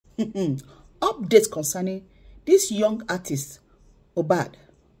Updates concerning this young artist, Mohbad.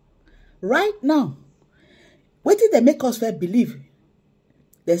 Right now, what did they make us first believe?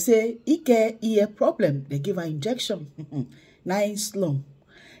 They say, he get ear problem. They give her injection. Now in slum.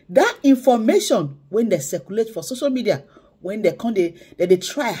 That information, when they circulate for social media, when they come, they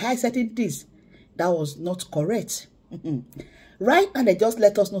try hide certain things, that was not correct. Right now, they just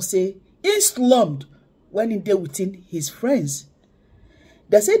let us know, say, he slummed when in there within his friends.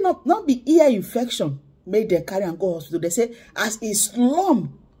 They say not be ear infection made them carry and go hospital. They say as he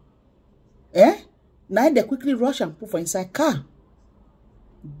slummed, now they quickly rush and put for inside car,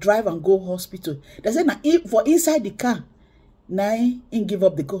 drive and go hospital. They say now for inside the car, now he give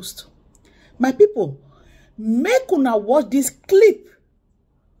up the ghost. My people, make una watch this clip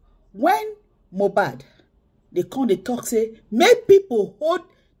when Mohbad they come they talk say make people hold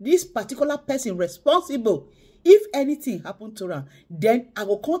this particular person responsible. If anything happened to her, then I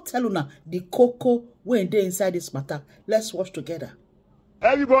will come tell you the cocoa when they inside this matter. Let's watch together.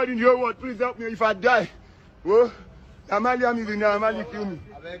 Everybody in your world, please help me if I die. Oh, Amali kill me.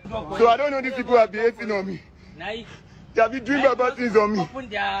 So I don't know these people are behaving on me. They have been doing bad things on me.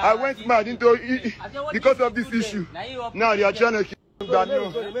 I went mad into it because of this issue. Now they are trying to kill me.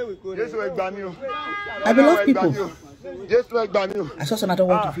 I love people. I saw another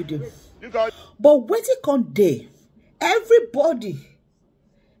one video. But when it come day, everybody,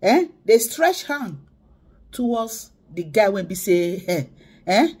 they stretch hand towards the guy when we say,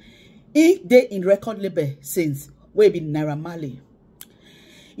 if they in record label since we be Naira Marley.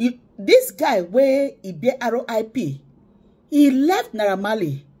 This guy where he be RIP, he left Naira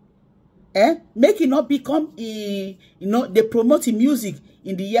Marley, make it not become they promote music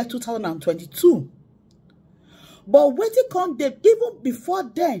in the year 2022. But when it come day, even before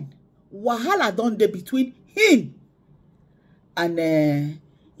then, wahala done there between him and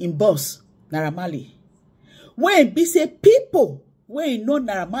in boss Naira Marley. When be say people when know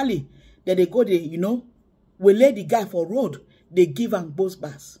Naira Marley, that they go there, we lay the guy for road, they give him both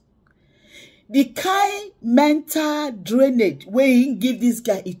bars. The kind mental drainage where he give this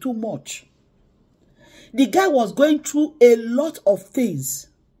guy is too much. The guy was going through a lot of things.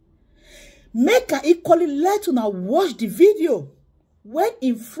 Make her equally let una watch the video when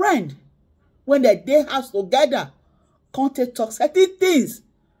in friend, when they house together, can't talk certain things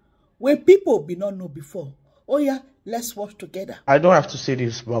when people be not know before. Oh yeah, let's watch together. I don't have to say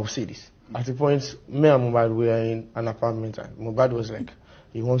this, but I'll say this. At the point, me and Mohbad were in an apartment, and Mohbad was like,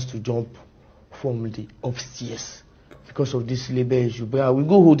 he wants to jump from the upstairs because of this labor issue. But we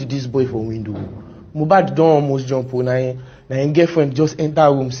go hold this boy from window. Mohbad don't almost jump. Now his girlfriend just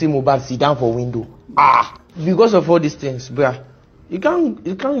enter room, see Mohbad sit down for window. Because of all these things, bruh, you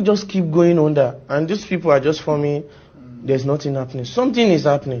can't just keep going on that. And these people are just forming. There's nothing happening. Something is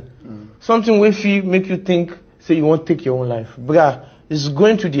happening. Something will make you think, say you won't take your own life. Bruh, it's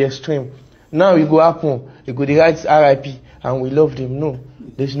going to the extreme. Now you go happen, you go the right RIP, and we love them. No,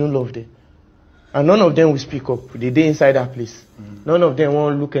 there's no love there. And none of them will speak up. They inside that place. None of them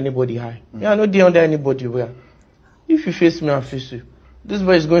won't look anybody high. Yeah, no they under anybody. Bruh. If you face me, I face you. This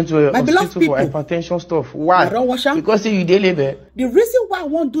boy is going to a hospital for hypertension stuff. Why? Because you dey labor. The reason why I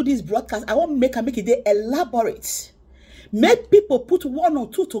won't do this broadcast, I won't make it elaborate. Make people put one or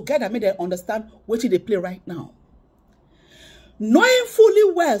two together, make them understand what they play right now. Knowing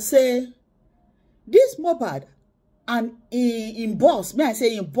fully well, say, this Mohbad and in boss, may I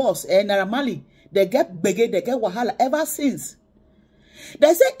say in boss, Naira Marley, they get bege, they get wahala ever since.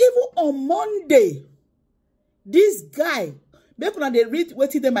 They say even on Monday, this guy, make una they read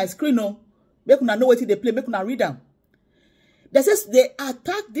what in my screen, no, make una know what they play, make una read them. They says they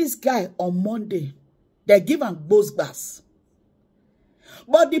attack this guy on Monday. They give him both bars.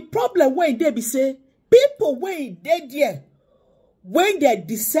 But the problem when they be say, people when they there, when they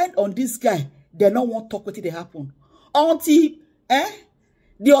descend on this guy, they don't want to talk what they happen. Until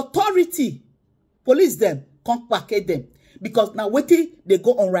the authority, police them, come package them. Because now what they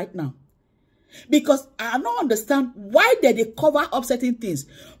go on right now. Because I don't understand why they cover up certain things.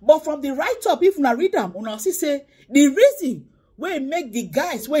 But from the right up, if I read them, I see say the reason why make the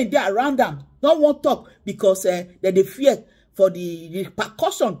guys when they are around them don't want to talk because they fear for the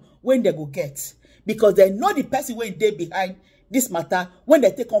repercussion when they go get. Because they know the person when they behind this matter when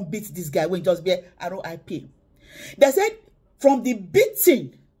they take on beat this guy when just be RIP. They said from the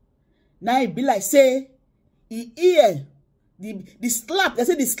beating, now it be like say he hear the slap. They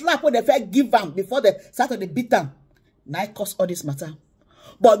say the slap when they first give them before they start the beat them. Now it cause all this matter.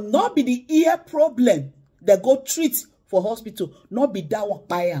 But not be the ear problem. They go treat for hospital. Not be that one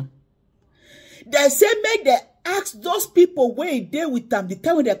by them. They say make the ask those people where he dey with them the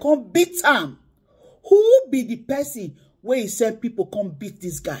time when they come beat him. Who be the person where he said people come beat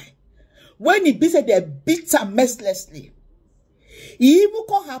this guy? When he beat, they beat him mercilessly. He even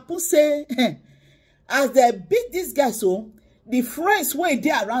come happen say, as they beat this guy, so the friends where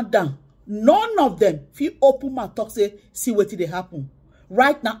they around them, none of them feel open mouth talk say, see what did happen.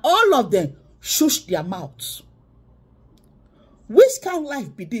 Right now, all of them shush their mouths. Which kind of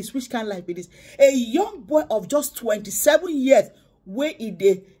life be this? Which kind of life be this? A young boy of just 27 years, where he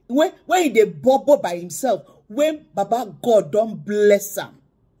bubble by himself, when Baba God don't bless him.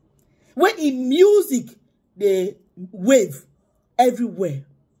 When in music, they wave everywhere.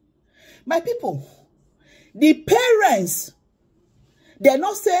 My people, the parents, they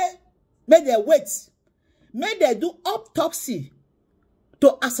not say, may they wait. May they do autopsy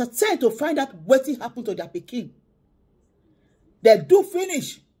to ascertain, to find out what happened to their pikin. They do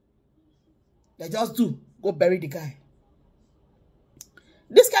finish. They just do. Go bury the guy.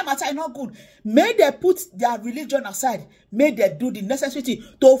 This kind of matter is not good. May they put their religion aside. May they do the necessary thing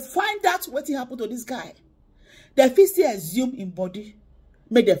to find out what happened to this guy. They feel still assume in body.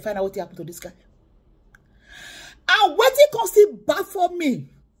 May they find out what happened to this guy. And what it can still bad for me.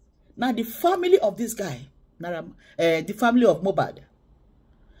 Now the family of this guy. The family of Mohbad.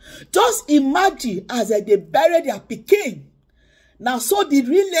 Just imagine as they bury their pikin. Now, so the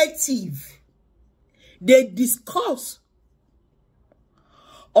relative, they discuss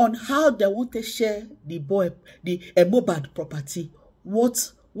on how they want to share the Mohbad property.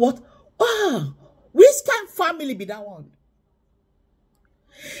 What, which kind of family be that one?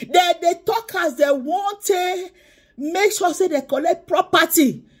 They talk as they want to make sure say they collect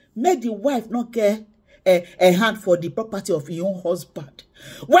property. Make the wife not get a hand for the property of her own husband.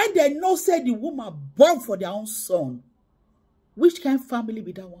 When they know say the woman born for their own son. Which kind of family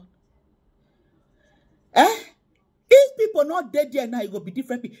be that one? If people not dead there now, it will be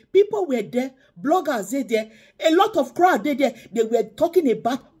different. People were there, bloggers were there, a lot of crowd there. They were talking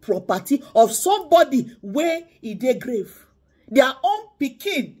about property of somebody where in their grave. Their own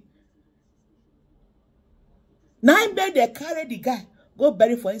pikin. Now they carry the guy, go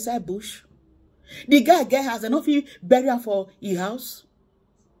bury for inside bush. The guy get house, and not feel bury him for his house.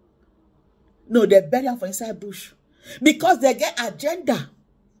 No, they bury him for inside bush. Because they get agenda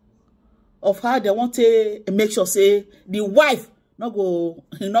of how they want to make sure say the wife not go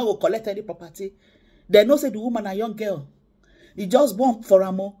collect any property. They know say the woman a young girl. He just born for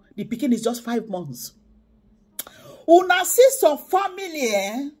Amo. The pikin is just 5 months. Una see some family,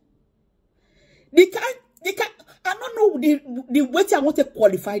 I don't know the way I want to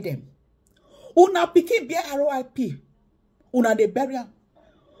qualify them. Una pikin be RIP. Una they bury am.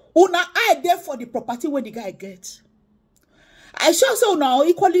 Una eye there for the property where the guy gets. I sure so now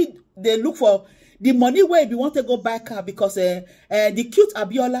equally they look for the money where we want to go buy car because the cute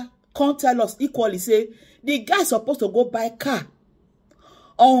Abiola can't tell us equally say the guy supposed to go buy car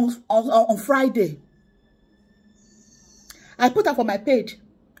on Friday. I put that for my page.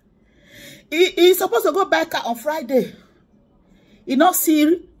 He's supposed to go buy car on Friday. He not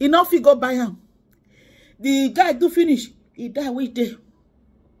see, he not fit go buy him. The guy do finish. He die which day?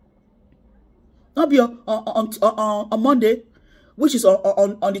 Not be on Monday, which is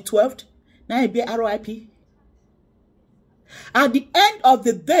on the 12th. Now it be RIP. At the end of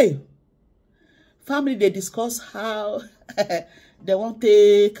the day, family they discuss how they want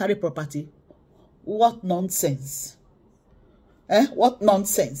to carry property. What nonsense. What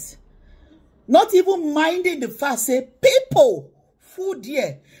nonsense. Not even minding the fact say people food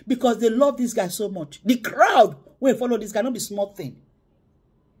here because they love this guy so much. The crowd will follow this guy, not be small thing.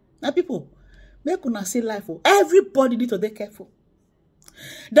 Now people, make una say life. Everybody need to be careful.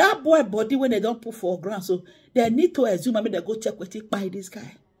 That boy body when they don't put for ground, so they need to assume I mean they go check what he buy this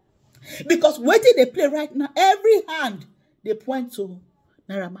guy. Because what they play right now, every hand they point to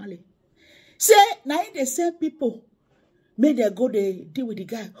Naira Marley. Say now they send people, may they go they deal with the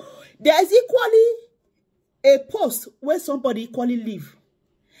guy. There's equally a post where somebody equally live.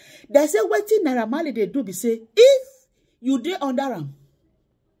 They say what thing Naira Marley they do be say if you dey under him.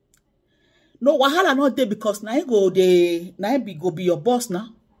 No wahala not there because now go be your boss now.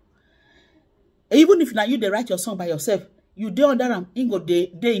 Even if now you they write your song by yourself, you dey under him, he go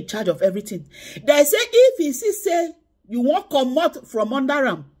they in charge of everything. They say if he say you won't come out from under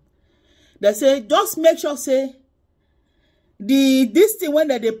him, they say just make sure say this thing when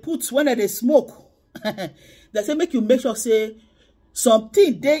they put when they smoke, they say make you make sure say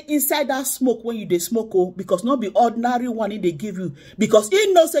something they inside that smoke when you they smoke because not be ordinary one they give you because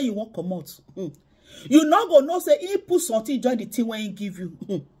he know say you won't come out. You not go know say he put something join the thing when he give you.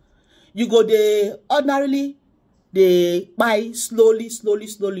 You go they ordinarily they buy slowly.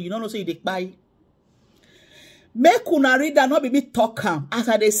 You don't know, so they buy. Make una read that, not be me talk am. As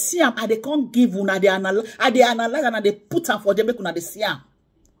I dey see am, I dey can't give una, they analyze and I dey put am for them, make una dey see am.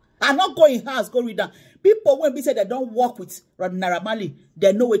 I not go in house, go read that. People when we say they don't work with Naira Marley,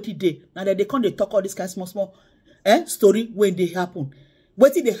 they know what it dey. Now they can't they talk all this kind of small story when they happen.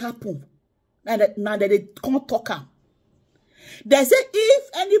 What did they happen? Now that they can't talk am. They say if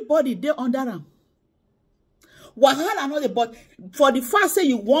anybody they under am, wahala not the but for the fact say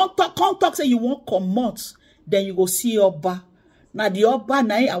you want talk, can't talk say you want comot, then you go see Oba. Now the Oba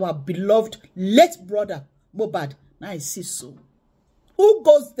now our beloved late brother mohbad. Now I see so. Who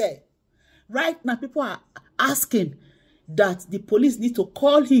goes there? Right now, people are asking that the police need to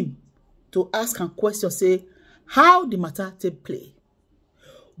call him to ask and question, say, how the matter take play.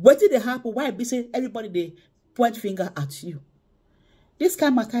 What did they happen? Why be say everybody they point finger at you? This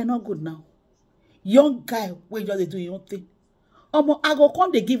kind of matter is not good now. Young guy, when you just do your own thing. I go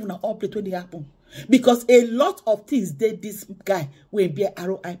come they give an update when they happen. Because a lot of things did this guy will be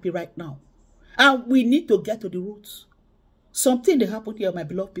RIP right now. And we need to get to the roots. Something that happened here, my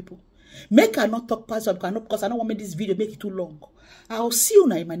beloved people. Make I not talk past because I don't want to make this video make it too long. I'll see you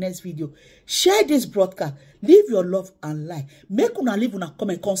now in my next video. Share this broadcast. Leave your love and like. Make una leave una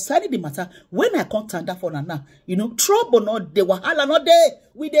comment concerning the matter. When I can't stand up for now, you know, trouble not there, wahala not there.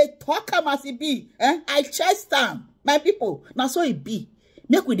 We they talk as it be. I chest them, my people. Now so it be.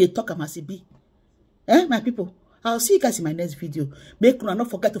 Make we they talk as it be. My people. I'll see you guys in my next video. Make una not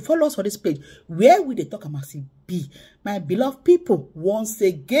forget to follow us on this page where we they talk about be. My beloved people, once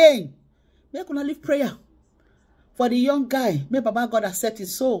again, make una leave prayer for the young guy. May Baba God accept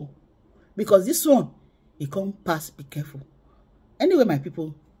his soul. Because this one, it can't pass. Be careful. Anyway, my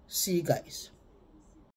people, see you guys.